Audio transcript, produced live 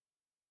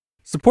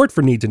Support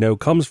for Need to Know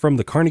comes from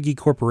the Carnegie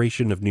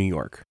Corporation of New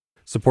York,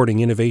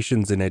 supporting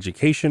innovations in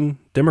education,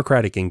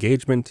 democratic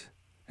engagement,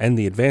 and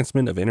the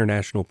advancement of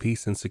international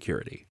peace and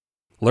security.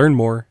 Learn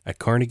more at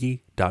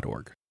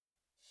carnegie.org.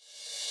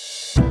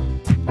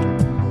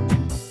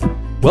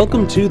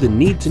 Welcome to the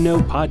Need to Know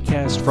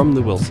podcast from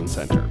the Wilson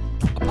Center,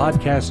 a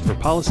podcast for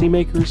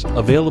policymakers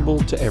available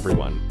to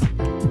everyone.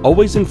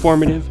 Always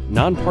informative,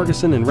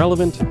 nonpartisan, and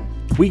relevant,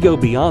 we go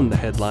beyond the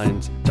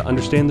headlines to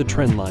understand the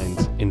trend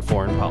lines in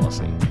foreign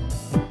policy.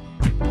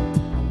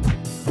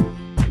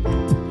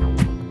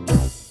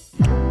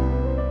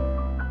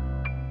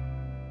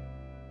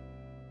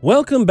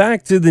 Welcome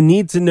back to the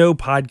Need to Know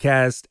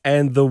podcast,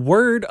 and the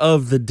word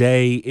of the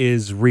day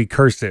is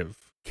recursive,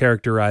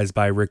 characterized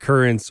by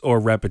recurrence or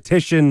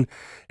repetition.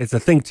 It's a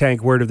think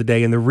tank word of the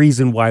day, and the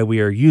reason why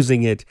we are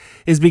using it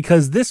is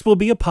because this will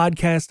be a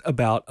podcast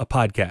about a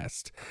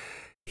podcast.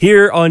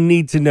 Here on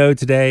Need to Know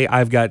today,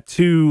 I've got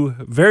two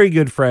very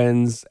good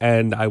friends,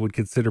 and I would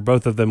consider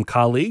both of them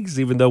colleagues,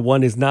 even though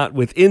one is not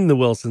within the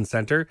Wilson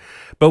Center.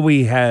 But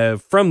we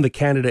have from the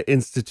Canada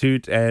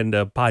Institute and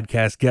a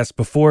podcast guest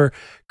before,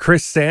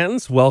 Chris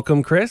Sands.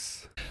 Welcome,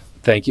 Chris.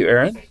 Thank you,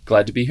 Aaron.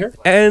 Glad to be here.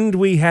 And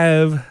we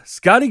have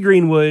Scotty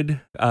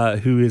Greenwood,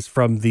 who is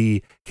from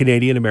the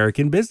Canadian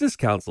American Business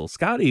Council.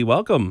 Scotty,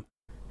 welcome.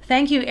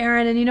 Thank you,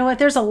 Aaron. And you know what?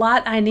 There's a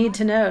lot I need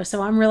to know,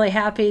 so I'm really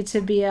happy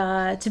to be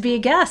a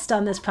guest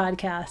on this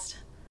podcast.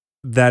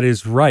 That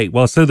is right.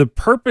 Well, so the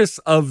purpose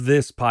of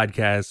this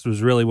podcast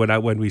was really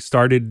when we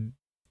started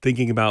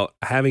thinking about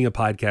having a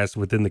podcast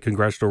within the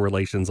Congressional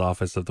Relations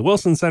Office of the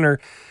Wilson Center.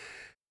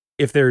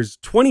 If there's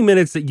 20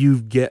 minutes that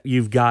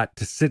you've got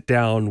to sit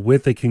down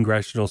with a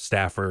congressional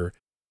staffer,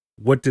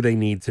 what do they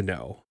need to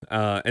know?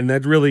 And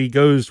that really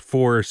goes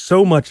for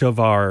so much of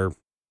our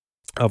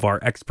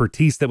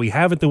expertise that we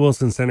have at the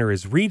Wilson Center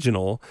is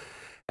regional.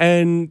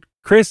 And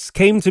Chris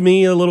came to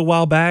me a little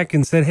while back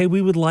and said, hey,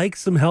 we would like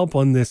some help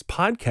on this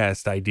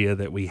podcast idea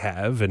that we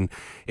have. And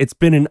it's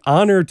been an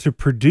honor to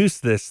produce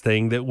this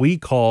thing that we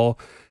call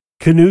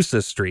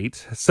Canusa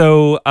Street.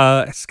 So,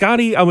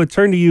 Scotty, I'm going to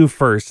turn to you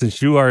first,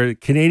 since you are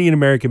Canadian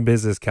American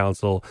Business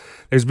Council.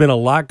 There's been a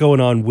lot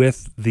going on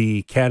with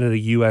the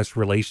Canada-U.S.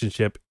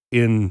 relationship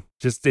in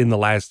the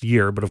last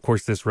year, but of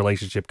course this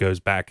relationship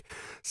goes back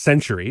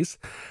centuries.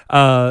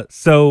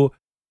 So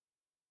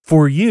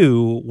for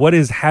you, what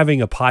is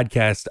having a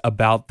podcast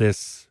about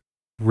this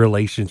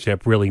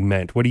relationship really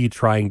meant? What are you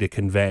trying to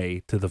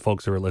convey to the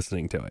folks who are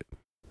listening to it?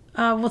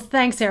 Well,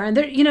 thanks, Aaron.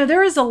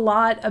 There is a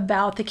lot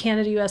about the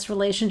Canada-U.S.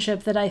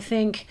 relationship that I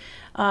think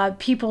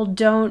people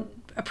don't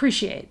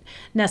appreciate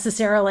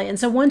necessarily. And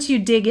so once you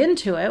dig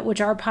into it,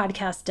 which our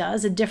podcast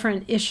does, a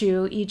different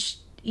issue each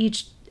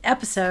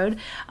episode,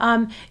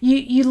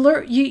 you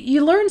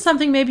learn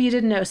something maybe you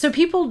didn't know. So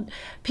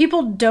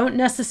people don't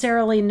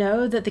necessarily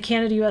know that the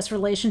Canada-U.S.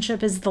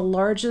 relationship is the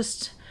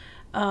largest,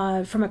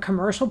 from a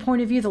commercial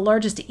point of view, the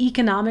largest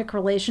economic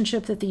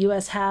relationship that the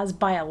U.S. has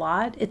by a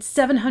lot. It's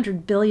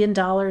 $700 billion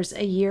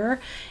a year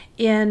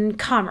in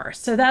commerce.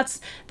 So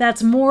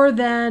that's more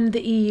than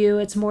the EU.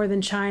 It's more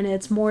than China.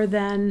 It's more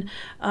than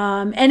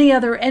any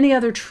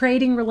other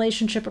trading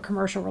relationship or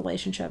commercial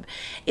relationship.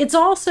 It's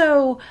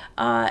also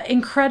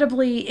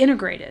incredibly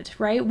integrated,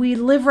 right? We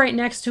live right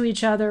next to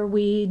each other.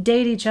 We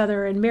date each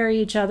other and marry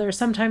each other.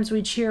 Sometimes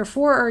we cheer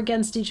for or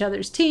against each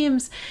other's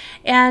teams.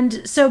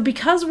 And so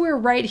because we're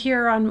right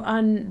here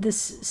on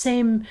this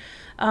same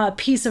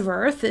piece of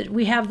earth, that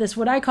we have this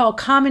what I call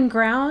common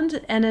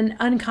ground and an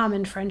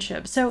uncommon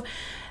friendship. So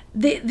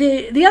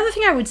the other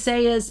thing I would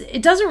say is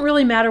it doesn't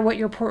really matter what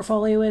your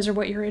portfolio is or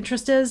what your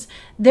interest is.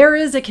 There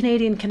is a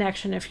Canadian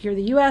connection if you're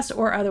the U.S.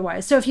 or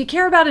otherwise. So if you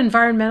care about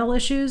environmental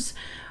issues,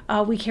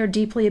 we care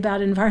deeply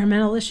about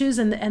environmental issues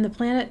and the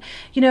planet.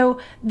 You know,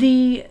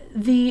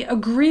 the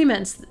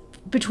agreements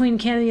between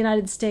Canada and the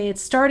United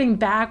States, starting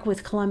back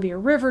with Columbia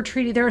River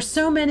Treaty. There are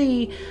so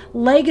many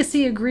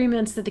legacy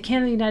agreements that the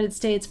Canada and the United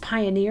States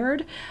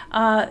pioneered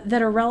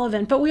that are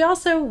relevant. But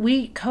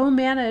we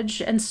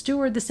co-manage and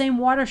steward the same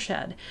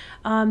watershed,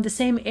 the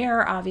same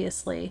air,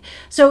 obviously.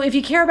 So if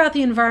you care about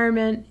the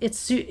environment,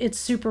 it's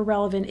super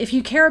relevant. If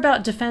you care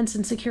about defense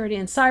and security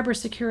and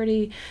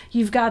cybersecurity,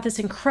 you've got this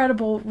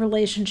incredible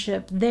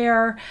relationship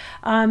there.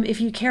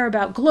 If you care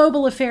about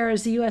global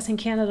affairs, the U.S. and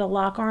Canada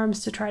lock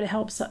arms to try to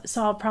help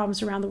solve problems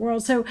around the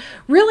world. So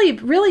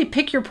really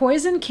pick your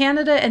poison.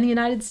 Canada and the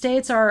United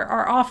States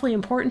are awfully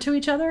important to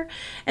each other.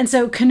 And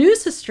so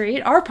Canusa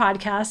Street, our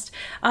podcast,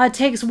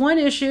 takes one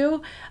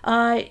issue,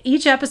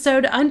 each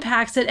episode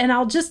unpacks it. And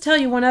I'll just tell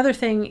you one other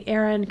thing,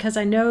 Aaron, because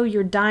I know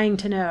you're dying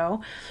to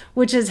know,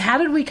 which is how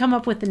did we come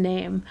up with the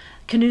name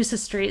Canusa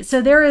Street?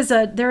 So there is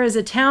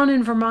a town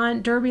in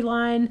Vermont, Derby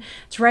Line.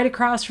 It's right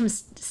across from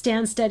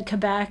Stansted,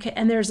 Quebec.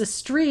 And there's a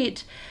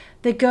street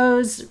that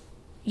goes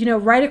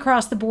right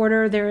across the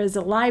border, there is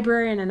a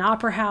library and an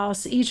opera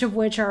house, each of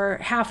which are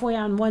halfway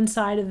on one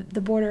side of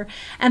the border.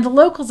 And the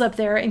locals up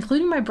there,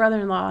 including my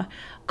brother-in-law,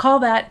 call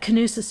that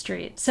Canusa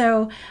Street.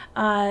 So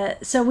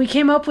we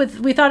came up with,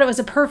 we thought it was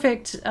a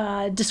perfect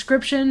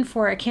description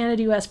for a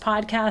Canada-US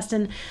podcast.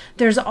 And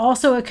there's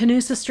also a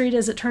Canusa Street,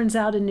 as it turns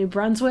out, in New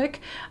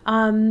Brunswick.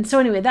 So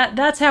anyway,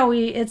 that's how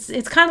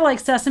it's kind of like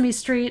Sesame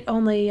Street,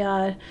 only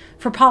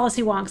for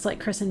policy wonks like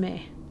Chris and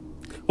me.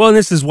 Well, and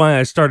this is why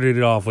I started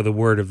it off with a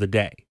word of the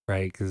day,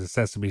 right? Because it's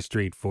Sesame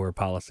Street for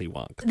policy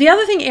wonk. The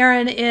other thing,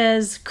 Aaron,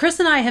 is Chris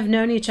and I have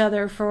known each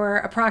other for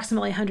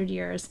approximately 100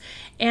 years.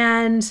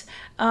 And,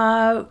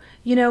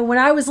 when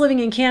I was living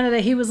in Canada,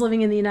 he was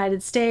living in the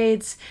United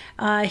States.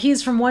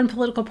 He's from one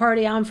political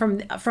party. I'm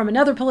from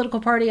another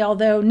political party,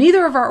 although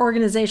neither of our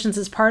organizations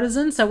is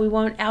partisan, so we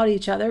won't out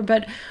each other.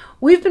 But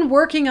we've been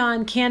working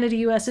on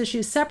Canada-US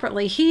issues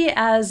separately. He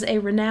as a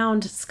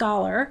renowned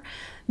scholar,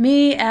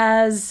 me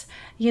as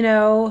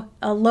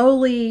a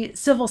lowly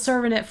civil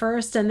servant at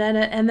first, and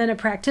then a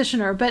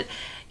practitioner. But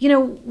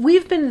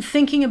we've been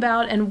thinking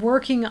about and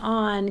working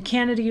on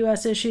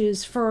Canada-US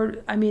issues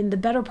for the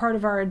better part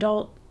of our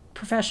adult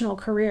professional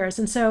careers.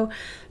 And so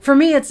for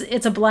me,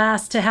 it's a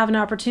blast to have an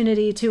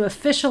opportunity to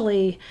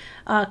officially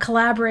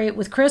collaborate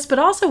with Chris, but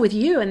also with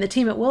you and the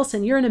team at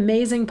Wilson. You're an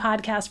amazing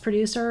podcast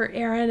producer,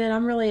 Aaron, and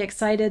I'm really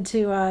excited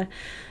to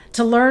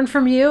learn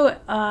from you.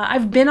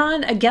 I've been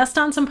a guest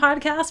on some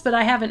podcasts, but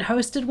I haven't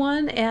hosted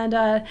one,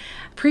 and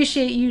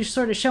appreciate you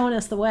sort of showing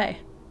us the way.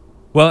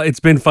 Well, it's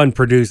been fun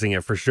producing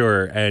it for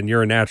sure, and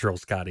you're a natural,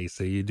 Scotty,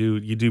 so you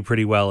do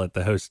pretty well at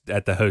the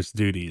host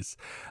duties.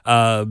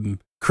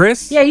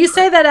 Chris? Yeah, you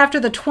say that after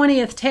the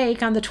 20th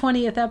take on the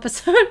 20th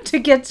episode to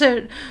get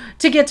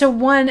to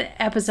one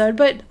episode,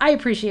 but I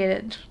appreciate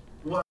it.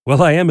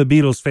 Well, I am a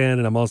Beatles fan,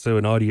 and I'm also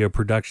an audio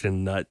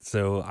production nut.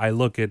 So I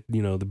look at, the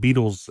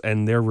Beatles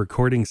and their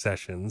recording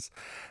sessions,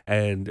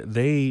 and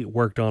they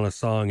worked on a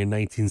song in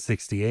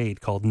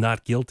 1968 called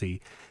Not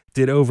Guilty,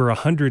 did over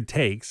 100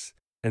 takes,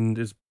 and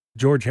it's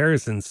George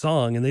Harrison's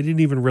song, and they didn't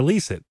even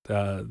release it.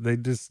 They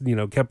just,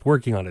 kept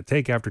working on it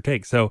take after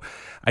take. So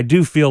I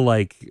do feel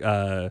like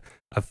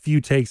a few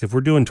takes, if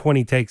we're doing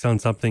 20 takes on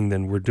something,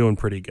 then we're doing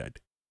pretty good.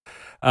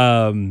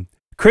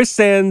 Chris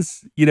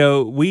Sands,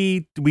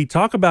 we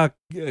talk about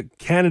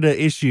Canada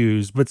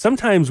issues, but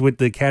sometimes with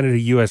the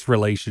Canada-US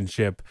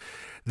relationship,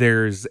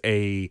 there's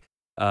a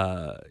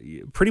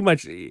pretty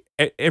much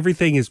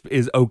everything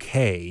is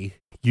okay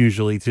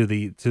usually to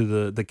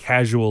the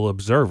casual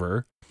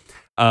observer.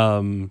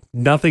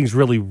 Nothing's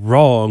really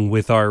wrong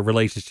with our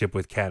relationship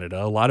with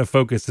Canada. A lot of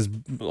focus is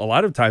a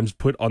lot of times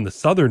put on the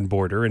southern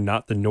border and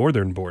not the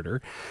northern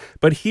border.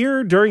 But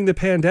here during the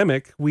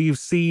pandemic, we've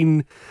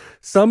seen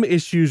some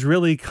issues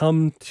really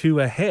come to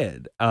a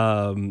head.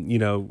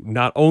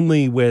 Not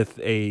only with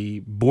a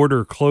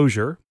border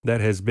closure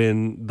that has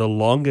been the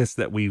longest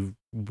that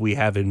we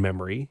have in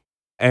memory,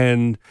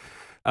 and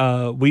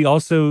we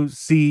also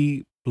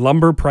see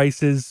lumber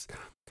prices,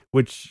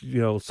 which,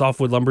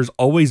 softwood lumber's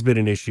always been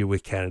an issue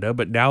with Canada,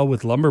 but now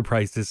with lumber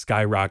prices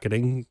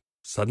skyrocketing,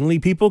 suddenly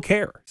people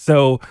care.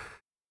 So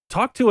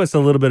talk to us a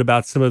little bit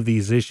about some of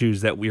these issues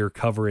that we are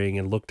covering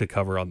and look to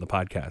cover on the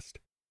podcast.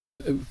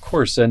 Of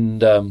course.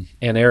 And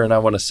Aaron, I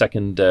want to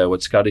second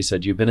what Scotty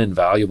said. You've been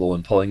invaluable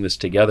in pulling this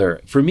together.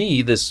 For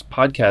me, this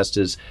podcast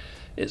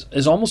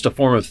is almost a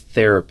form of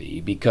therapy,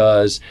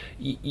 because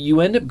you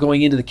end up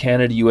going into the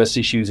Canada-US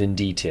issues in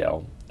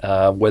detail.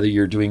 Whether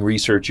you're doing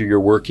research or you're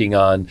working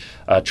on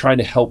trying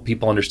to help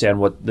people understand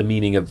what the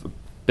meaning of a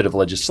bit of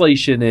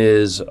legislation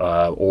is,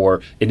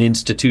 or an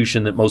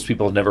institution that most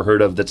people have never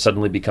heard of that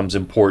suddenly becomes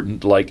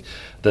important, like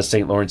the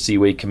St. Lawrence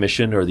Seaway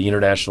Commission or the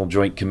International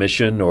Joint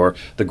Commission or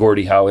the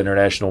Gordie Howe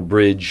International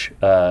Bridge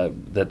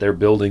that they're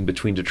building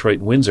between Detroit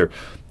and Windsor.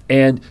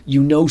 And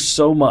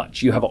so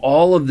much. You have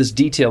all of this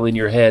detail in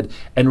your head,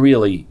 and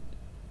really,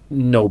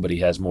 nobody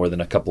has more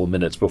than a couple of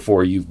minutes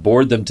before you've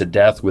bored them to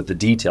death with the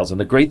details. And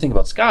the great thing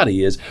about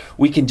Scotty is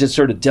we can just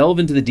sort of delve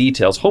into the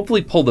details,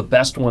 hopefully pull the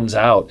best ones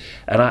out.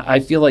 And I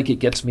feel like it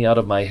gets me out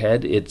of my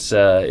head. It's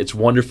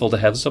wonderful to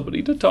have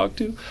somebody to talk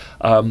to.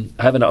 I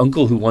have an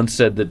uncle who once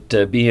said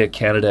that being a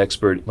Canada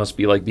expert must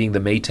be like being the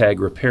Maytag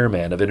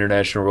repairman of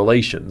international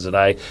relations. And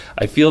I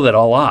feel that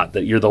a lot,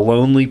 that you're the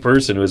lonely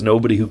person who has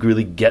nobody who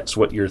really gets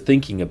what you're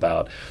thinking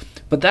about.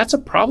 But that's a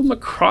problem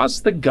across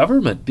the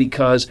government,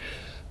 because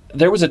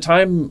there was a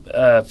time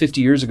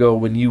 50 years ago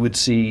when you would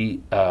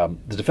see the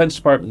Defense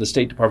Department and the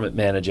State Department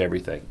manage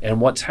everything. And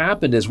what's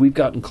happened is we've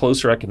gotten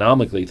closer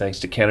economically thanks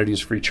to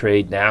Canada's free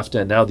trade, NAFTA,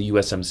 and now the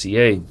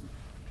USMCA,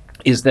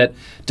 is that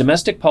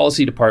domestic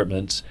policy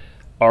departments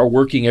are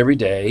working every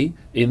day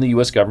in the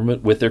U.S.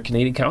 government with their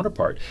Canadian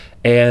counterpart.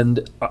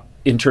 And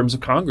in terms of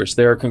Congress,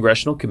 there are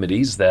congressional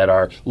committees that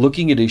are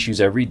looking at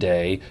issues every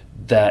day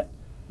that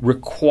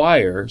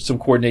require some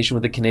coordination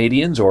with the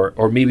Canadians, or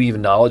maybe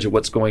even knowledge of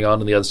what's going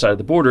on the other side of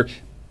the border,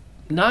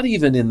 not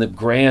even in the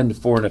grand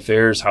Foreign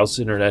Affairs, House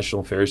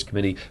International Affairs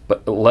Committee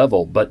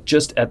level, but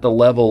just at the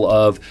level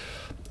of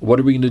What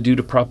are we going to do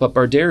to prop up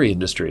our dairy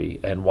industry?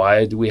 And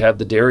why do we have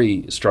the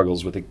dairy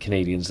struggles with the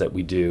Canadians that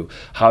we do?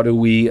 How do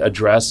we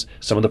address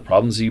some of the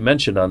problems that you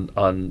mentioned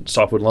on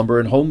softwood lumber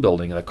and home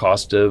building and the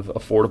cost of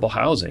affordable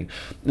housing?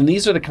 And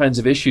these are the kinds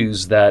of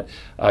issues that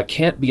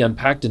can't be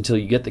unpacked until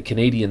you get the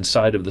Canadian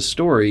side of the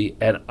story.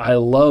 And I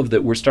love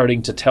that we're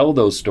starting to tell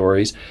those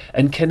stories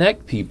and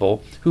connect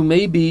people who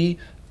may be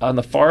on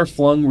the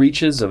far-flung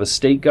reaches of a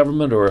state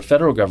government or a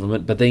federal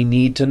government, but they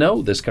need to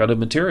know this kind of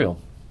material.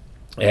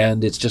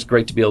 And it's just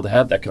great to be able to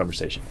have that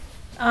conversation.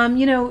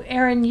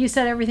 Aaron, you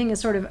said everything is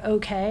sort of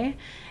okay.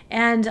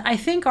 And I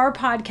think our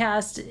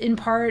podcast, in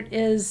part,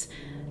 is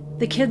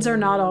the kids are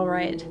not all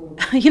right.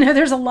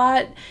 There's a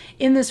lot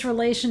in this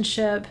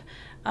relationship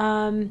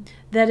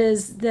that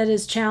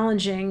is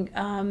challenging.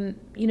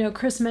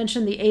 Chris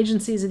mentioned the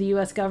agencies of the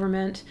U.S.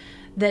 government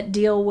that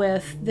deal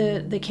with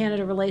the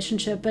Canada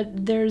relationship,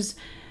 but there's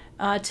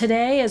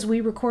today, as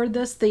we record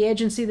this, the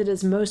agency that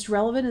is most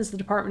relevant is the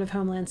Department of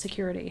Homeland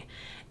Security.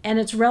 And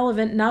it's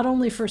relevant not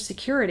only for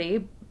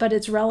security, but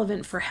it's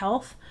relevant for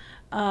health,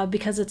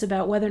 because it's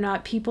about whether or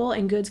not people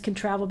and goods can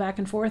travel back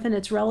and forth, and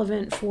it's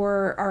relevant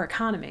for our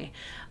economy.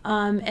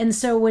 And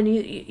so when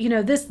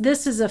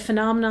this is a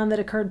phenomenon that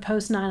occurred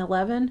post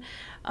 9/11.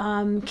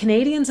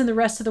 Canadians and the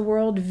rest of the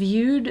world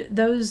viewed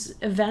those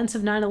events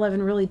of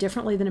 9/11 really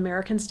differently than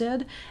Americans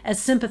did.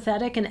 As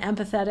sympathetic and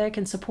empathetic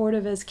and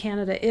supportive as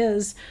Canada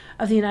is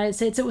of the United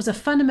States, it was a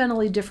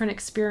fundamentally different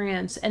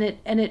experience, and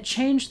it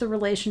changed the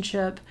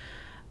relationship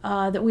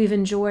that we've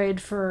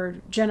enjoyed for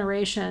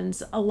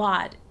generations a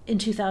lot in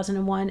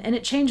 2001, and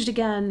it changed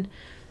again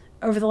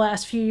over the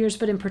last few years,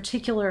 but in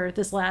particular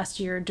this last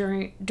year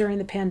during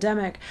the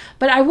pandemic.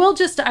 But I will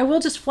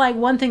just flag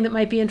one thing that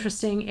might be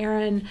interesting,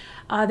 Aaron,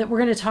 that we're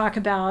going to talk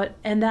about,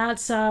 and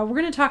that's we're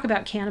going to talk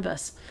about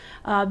cannabis.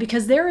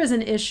 Because there is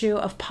an issue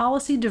of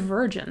policy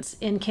divergence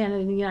in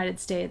Canada and the United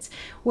States,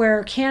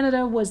 where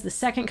Canada was the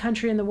second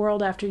country in the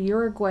world after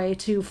Uruguay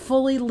to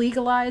fully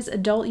legalize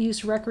adult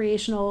use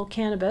recreational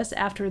cannabis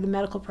after the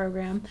medical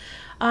program.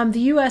 The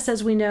U.S.,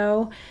 as we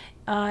know,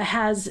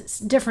 has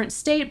different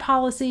state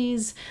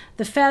policies.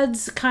 The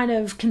feds kind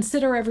of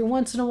consider every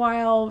once in a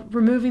while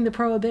removing the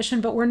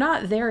prohibition, but we're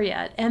not there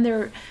yet.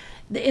 And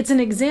it's an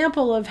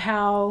example of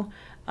how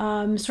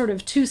sort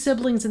of two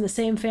siblings in the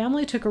same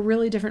family took a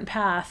really different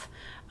path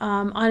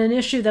on an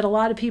issue that a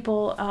lot of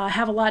people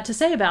have a lot to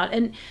say about.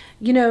 And,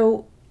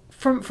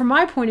 from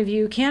my point of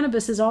view,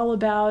 cannabis is all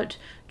about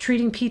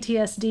treating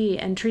PTSD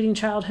and treating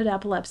childhood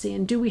epilepsy.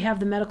 And do we have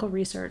the medical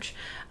research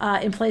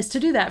in place to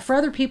do that? For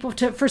other people,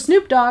 for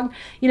Snoop Dogg,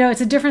 it's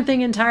a different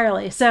thing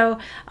entirely. So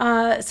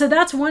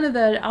that's one of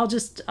the. I'll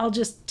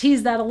just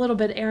tease that a little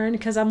bit, Aaron,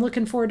 because I'm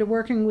looking forward to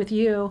working with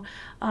you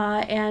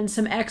and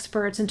some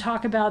experts and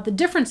talk about the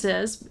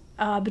differences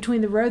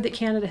between the road that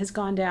Canada has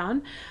gone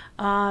down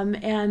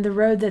and the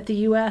road that the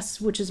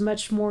U.S., which is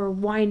much more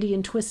windy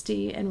and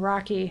twisty and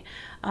rocky,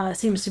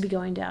 seems to be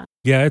going down.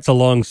 Yeah, it's a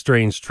long,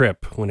 strange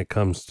trip when it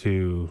comes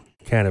to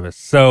cannabis.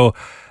 So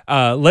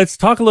let's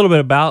talk a little bit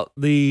about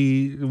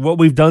what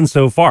we've done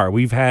so far.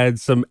 We've had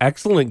some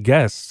excellent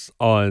guests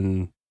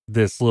on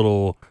this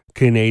little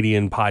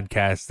Canadian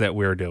podcast that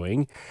we're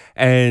doing,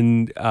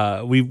 and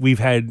we've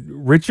had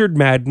Richard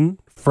Madden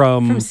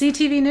from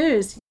CTV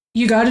News.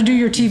 You got to do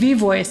your TV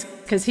voice,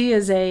 because he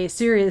is a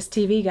serious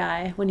TV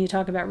guy when you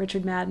talk about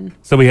Richard Madden.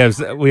 So we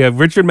have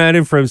Richard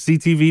Madden from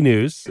CTV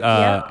News,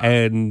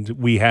 and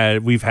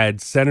we've had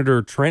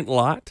Senator Trent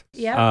Lott,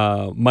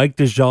 Mike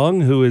de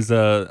Jong, who is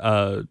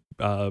a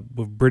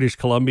British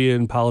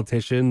Columbian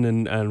politician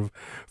and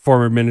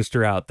former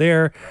minister out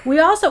there. We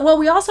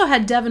also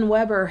had Devin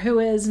Weber, who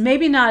is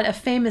maybe not a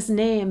famous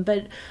name,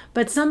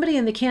 but somebody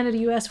in the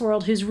Canada-US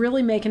world who's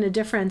really making a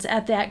difference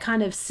at that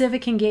kind of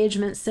civic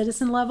engagement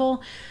citizen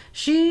level.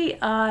 She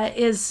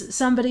is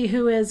somebody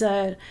who is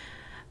an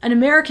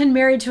American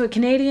married to a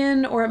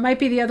Canadian, or it might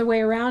be the other way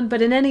around, but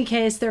in any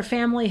case, their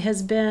family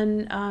has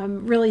been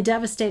really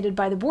devastated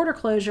by the border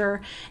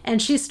closure,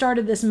 and she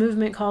started this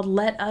movement called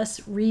Let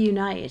Us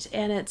Reunite,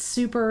 and it's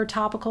super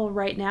topical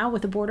right now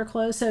with the border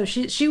close. So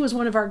she was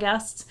one of our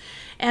guests,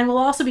 and we'll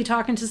also be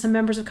talking to some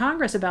members of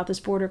Congress about this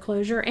border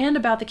closure and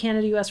about the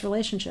Canada-US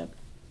relationship.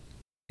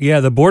 Yeah,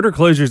 the border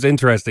closure is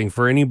interesting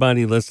for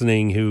anybody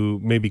listening who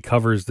maybe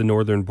covers the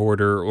northern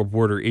border or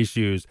border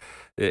issues.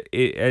 And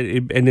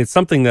it's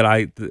something that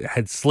I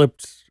had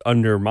slipped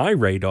under my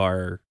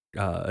radar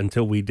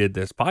until we did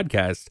this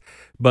podcast.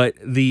 But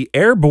the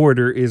air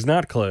border is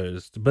not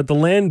closed, but the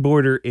land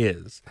border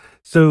is.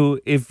 So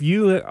if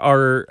you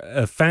are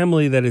a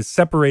family that is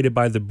separated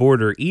by the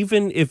border,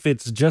 even if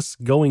it's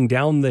just going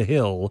down the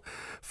hill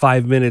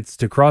 5 minutes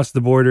to cross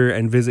the border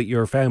and visit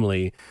your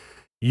family,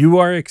 you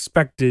are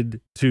expected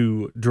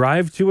to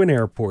drive to an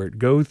airport,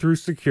 go through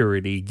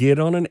security, get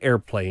on an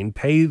airplane,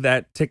 pay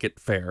that ticket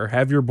fare,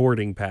 have your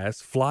boarding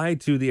pass, fly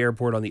to the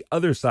airport on the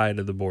other side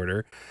of the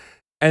border,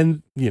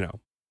 and,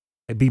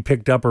 be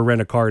picked up or rent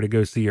a car to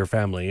go see your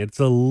family. It's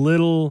a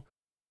little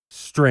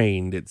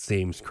strained, it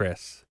seems,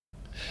 Chris.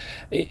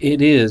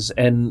 It is,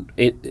 and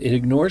it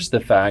ignores the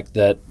fact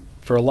that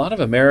for a lot of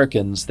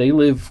Americans, they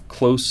live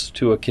close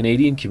to a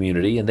Canadian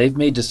community, and they've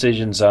made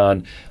decisions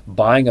on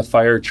buying a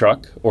fire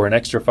truck or an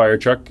extra fire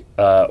truck,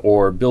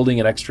 or building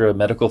an extra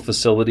medical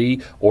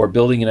facility or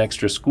building an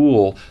extra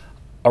school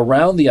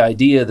around the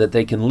idea that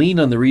they can lean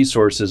on the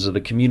resources of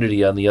the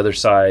community on the other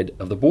side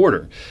of the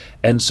border.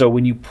 And so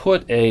when you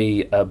put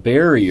a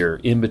barrier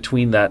in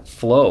between that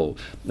flow,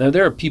 now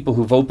there are people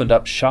who've opened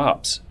up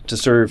shops to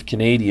serve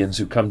Canadians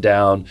who come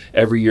down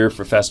every year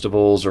for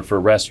festivals or for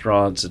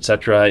restaurants,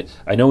 etc.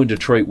 I know in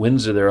Detroit,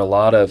 Windsor, there are a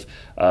lot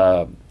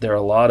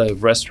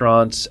of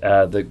restaurants,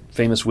 the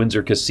famous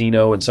Windsor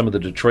Casino and some of the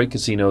Detroit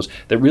casinos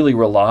that really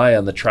rely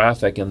on the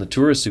traffic and the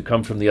tourists who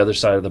come from the other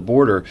side of the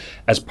border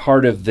as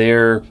part of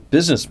their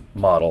business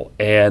model.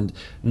 And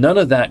none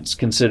of that's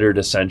considered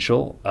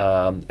essential.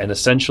 And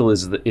essential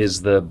is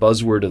the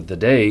buzzword of the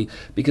day,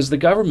 because the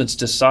government's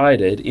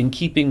decided, in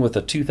keeping with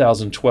a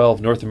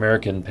 2012 North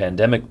American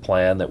pandemic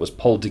plan that was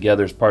pulled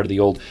together as part of the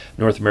old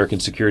North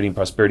American Security and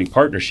Prosperity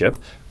Partnership,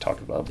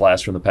 talked about a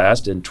blast from the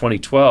past, in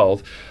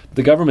 2012,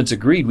 the government's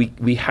agreed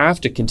we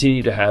have to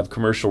continue to have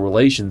commercial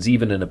relations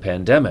even in a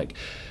pandemic.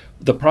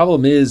 The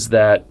problem is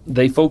that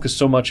they focus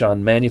so much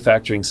on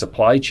manufacturing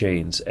supply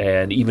chains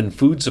and even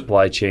food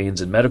supply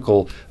chains and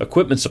medical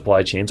equipment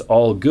supply chains,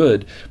 all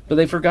good, but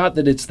they forgot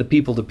that it's the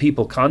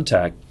people-to-people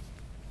contact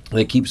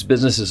that keeps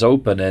businesses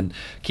open and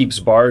keeps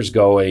bars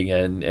going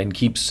and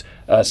keeps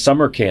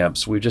summer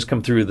camps. We've just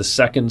come through the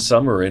second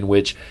summer in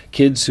which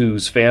kids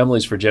whose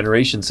families for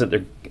generations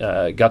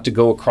got to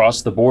go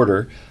across the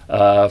border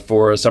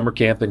for a summer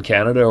camp in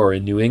Canada or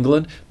in New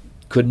England.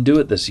 Couldn't do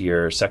it this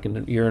year,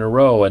 second year in a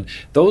row. And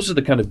those are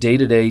the kind of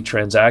day-to-day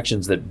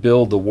transactions that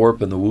build the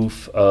warp and the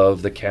woof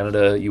of the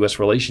Canada-U.S.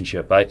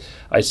 relationship.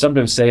 I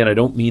sometimes say, and I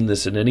don't mean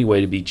this in any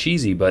way to be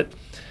cheesy, but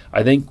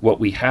I think what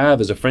we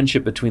have is a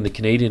friendship between the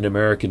Canadian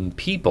American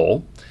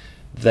people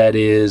that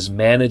is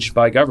managed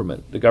by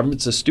government. The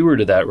government's a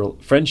steward of that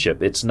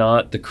friendship. It's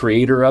not the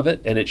creator of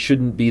it, and it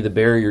shouldn't be the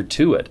barrier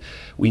to it.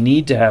 We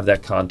need to have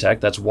that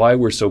contact. That's why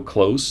we're so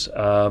close,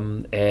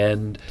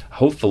 and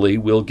hopefully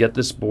we'll get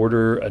this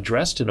border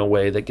addressed in a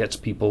way that gets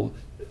people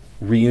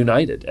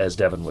reunited, as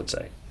Devin would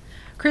say.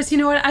 Chris, you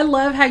know what? I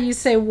love how you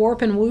say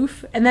warp and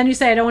woof, and then you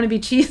say, I don't want to be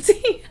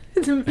cheesy.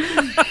 It's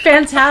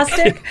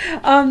fantastic.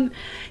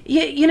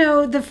 You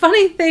know, the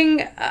funny thing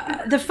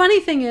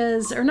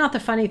is, or not the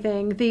funny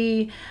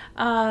thing,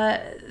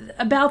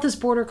 about this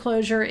border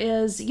closure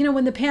is, you know,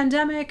 when the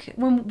pandemic,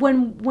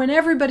 when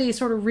everybody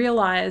sort of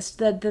realized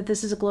that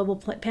this is a global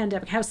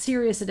pandemic, how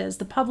serious it is,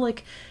 the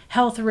public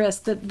health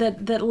risk,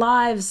 that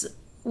lives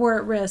were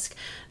at risk,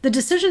 the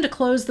decision to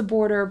close the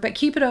border but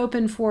keep it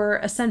open for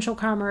essential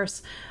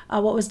commerce,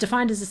 what was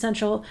defined as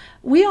essential,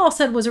 we all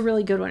said was a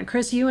really good one.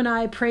 Chris, you and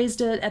I praised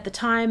it at the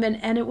time,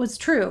 and it was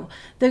true.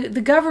 The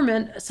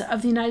government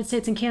of the United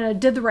States and Canada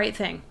did the right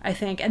thing, I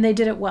think, and they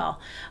did it well.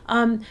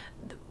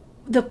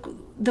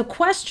 The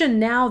question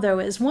now, though,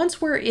 is once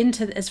we're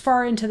as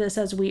far into this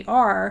as we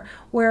are,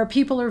 where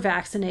people are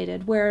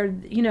vaccinated, where,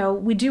 you know,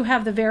 we do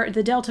have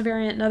the Delta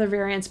variant and other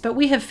variants, but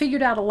we have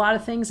figured out a lot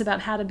of things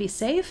about how to be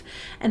safe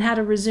and how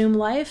to resume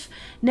life.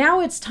 Now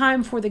it's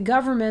time for the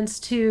governments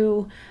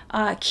to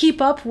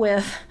keep up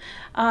with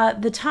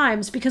the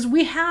times, because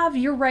we have,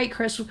 you're right,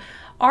 Chris,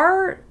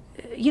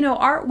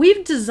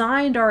 we've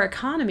designed our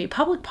economy,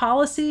 public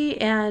policy,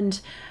 and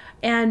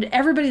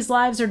everybody's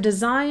lives are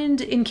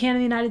designed in Canada and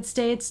the United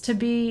States to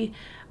be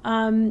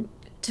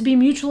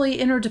mutually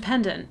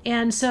interdependent.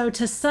 And so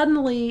to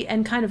suddenly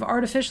and kind of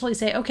artificially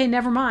say, okay,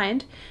 never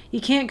mind, you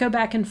can't go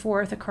back and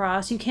forth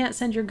across, you can't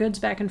send your goods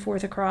back and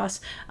forth across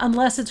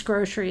unless it's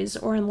groceries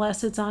or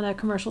unless it's on a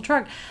commercial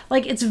truck.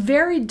 Like, it's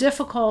very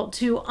difficult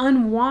to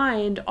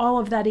unwind all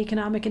of that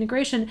economic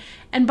integration.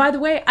 And by the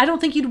way, I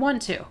don't think you'd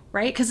want to,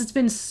 right? Because it's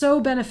been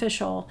so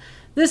beneficial.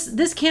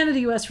 This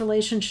Canada-U.S.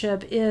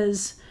 relationship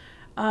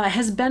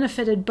has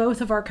benefited both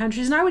of our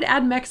countries. And I would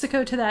add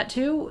Mexico to that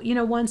too. You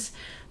know, once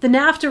the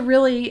NAFTA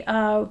really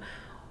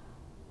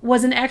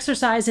was an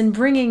exercise in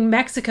bringing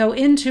Mexico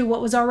into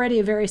what was already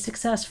a very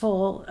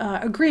successful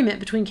agreement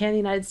between Canada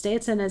and the United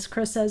States. And as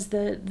Chris says,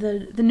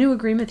 the new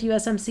agreement, the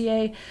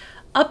USMCA,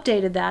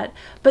 updated that.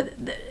 But,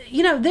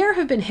 you know, there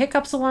have been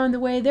hiccups along the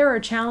way. There are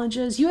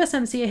challenges.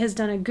 USMCA has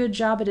done a good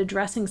job at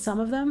addressing some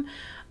of them.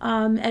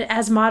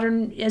 As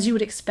you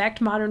would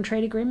expect, modern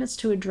trade agreements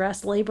to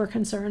address labor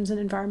concerns and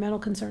environmental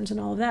concerns and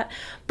all of that.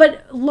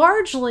 But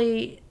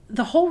largely,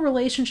 the whole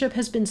relationship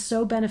has been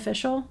so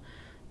beneficial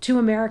to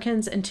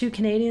Americans and to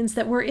Canadians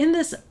that we're in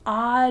this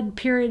odd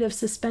period of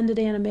suspended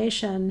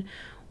animation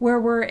where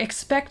we're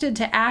expected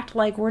to act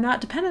like we're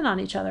not dependent on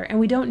each other and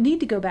we don't need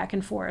to go back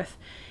and forth.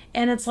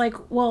 And it's like,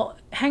 well,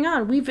 hang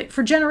on,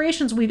 for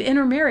generations we've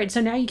intermarried,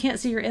 so now you can't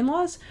see your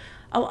in-laws?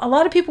 A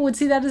lot of people would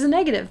see that as a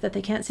negative, that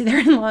they can't see their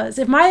in-laws.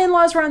 If my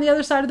in-laws were on the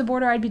other side of the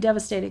border, I'd be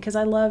devastated because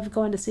I love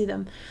going to see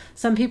them.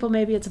 Some people,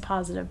 maybe it's a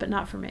positive, but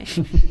not for me.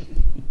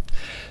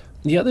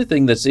 The other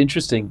thing that's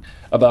interesting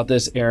about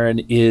this, Aaron,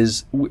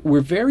 is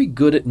we're very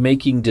good at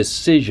making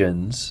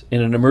decisions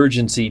in an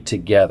emergency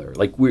together.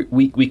 Like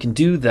we can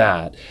do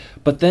that,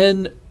 but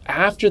then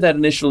after that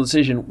initial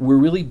decision, we're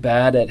really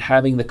bad at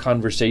having the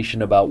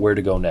conversation about where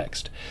to go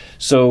next.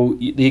 So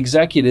the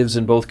executives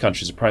in both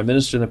countries, the prime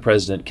minister and the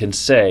president, can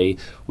say,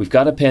 we've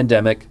got a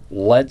pandemic,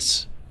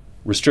 let's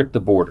restrict the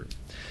border.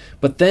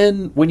 But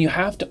then when you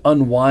have to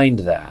unwind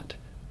that,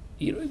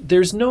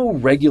 there's no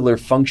regular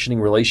functioning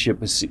relationship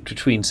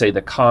between, say,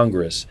 the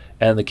Congress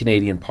and the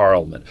Canadian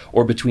Parliament,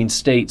 or between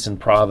states and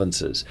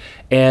provinces.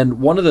 And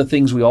one of the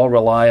things we all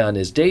rely on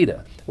is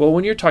data. Well,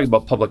 when you're talking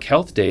about public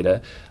health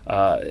data,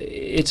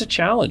 it's a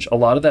challenge. A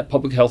lot of that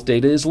public health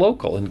data is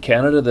local. In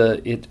Canada,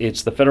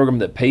 it's the federal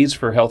government that pays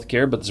for health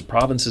care, but it's the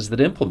provinces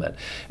that implement.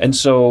 And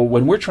so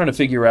when we're trying to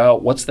figure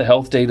out what's the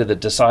health data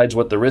that decides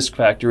what the risk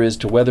factor is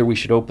to whether we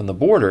should open the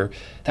border,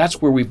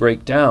 that's where we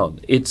break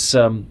down. It's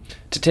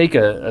to take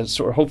a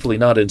sort of hopefully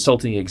not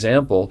insulting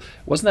example,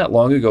 wasn't that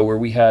long ago where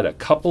we had a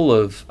couple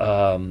of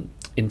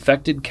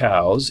infected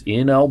cows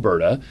in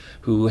Alberta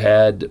who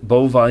had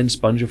bovine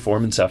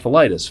spongiform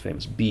encephalitis,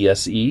 famous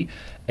BSE,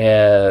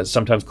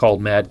 sometimes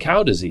called mad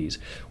cow disease.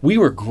 We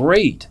were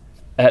great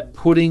at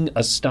putting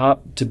a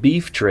stop to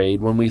beef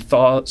trade when we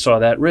saw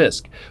that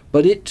risk,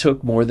 but it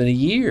took more than a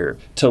year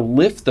to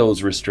lift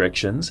those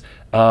restrictions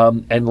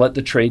and let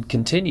the trade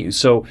continue.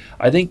 So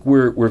I think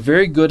we're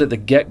very good at the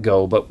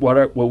get-go, but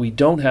what we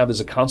don't have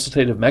is a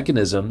consultative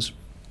mechanisms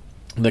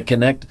that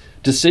connect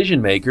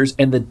decision makers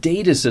and the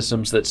data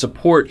systems that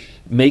support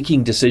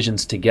making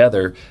decisions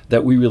together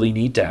that we really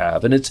need to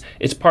have. And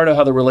it's part of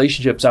how the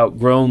relationship's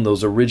outgrown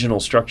those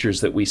original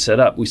structures that we set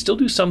up. We still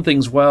do some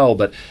things well,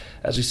 but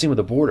as we've seen with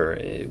the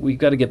border, we've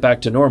got to get back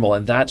to normal,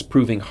 and that's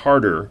proving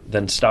harder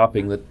than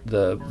stopping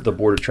the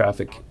border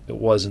traffic it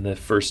was in the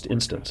first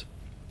instance.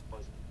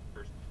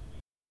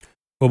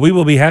 Well, we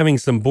will be having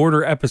some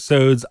border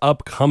episodes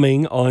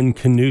upcoming on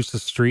Canusa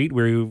Street.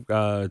 We're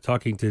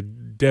talking to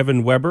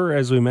Devin Weber,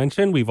 as we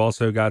mentioned. We've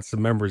also got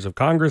some members of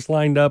Congress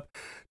lined up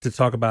to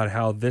talk about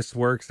how this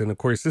works. And of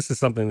course, this is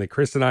something that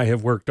Chris and I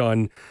have worked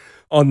on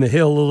the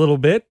Hill a little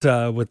bit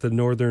with the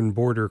Northern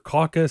Border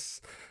Caucus.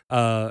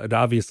 And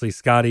obviously,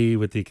 Scotty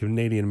with the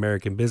Canadian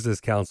American Business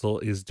Council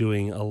is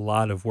doing a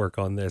lot of work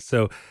on this.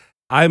 So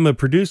I'm a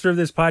producer of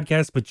this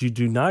podcast, but you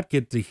do not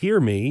get to hear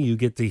me. You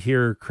get to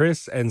hear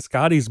Chris and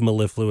Scotty's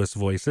mellifluous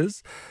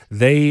voices.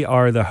 They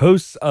are the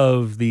hosts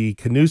of the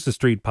Canusa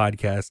Street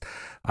podcast.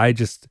 I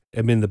just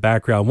am in the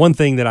background. One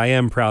thing that I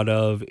am proud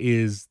of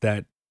is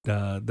that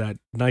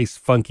nice,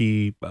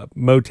 funky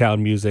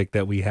Motown music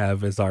that we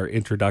have as our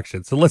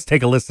introduction. So let's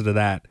take a listen to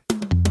that.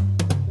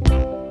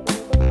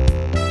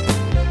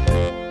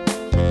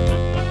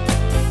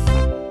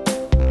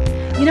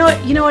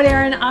 You know what,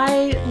 Aaron?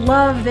 I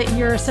love that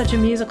you're such a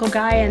musical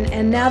guy,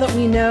 and now that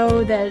we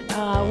know that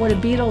what a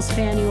Beatles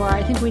fan you are,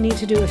 I think we need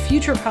to do a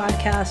future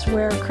podcast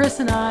where Chris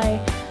and I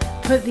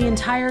put the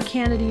entire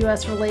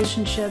Canada-U.S.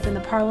 relationship in the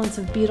parlance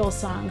of Beatles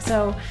songs.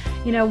 So,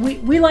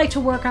 we like to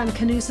work on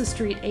Canusa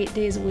Street 8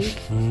 days a week.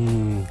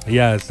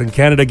 Yes, and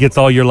Canada gets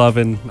all your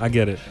loving. I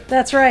get it.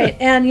 That's right.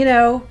 And,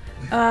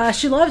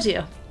 she loves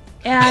you.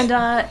 And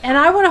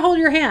I want to hold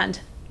your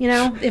hand.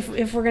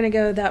 If we're going to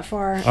go that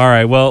far. All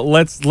right. Well,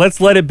 let's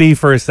let it be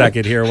for a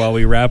second here while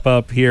we wrap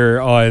up here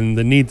on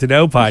the Need to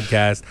Know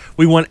podcast.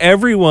 We want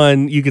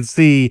everyone, you can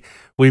see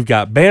we've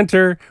got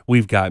banter,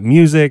 we've got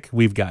music,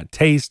 we've got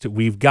taste,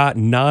 we've got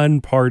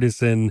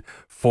nonpartisan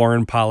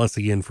foreign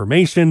policy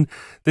information.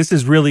 This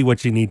is really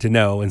what you need to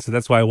know. And so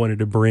that's why I wanted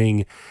to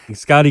bring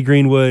Scotty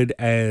Greenwood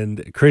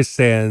and Chris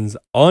Sands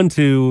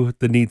onto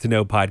the Need to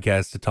Know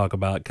podcast to talk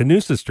about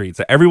Canusa Street.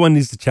 So everyone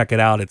needs to check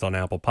it out. It's on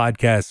Apple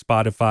Podcasts,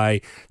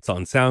 Spotify, it's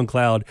on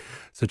SoundCloud.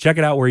 So check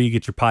it out where you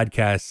get your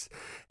podcasts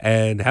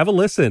and have a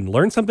listen.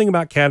 Learn something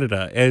about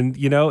Canada. And,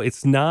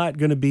 it's not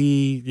going to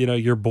be,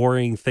 your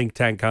boring think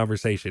tank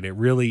conversation. It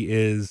really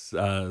is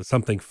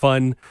something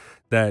fun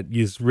that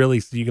you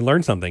can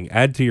learn something,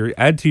 add to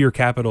your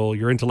capital,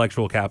 your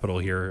intellectual capital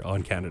here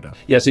on Canada.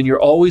 Yes, and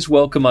you're always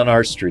welcome on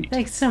our street.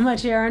 Thanks so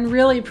much, Aaron.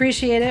 Really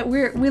appreciate it.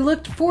 We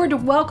look forward to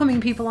welcoming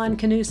people on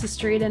Canusa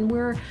Street, and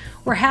we're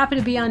happy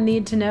to be on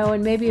Need to Know.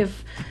 And maybe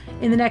if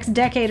in the next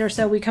decade or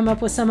so we come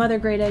up with some other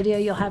great idea,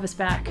 you'll have us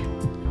back.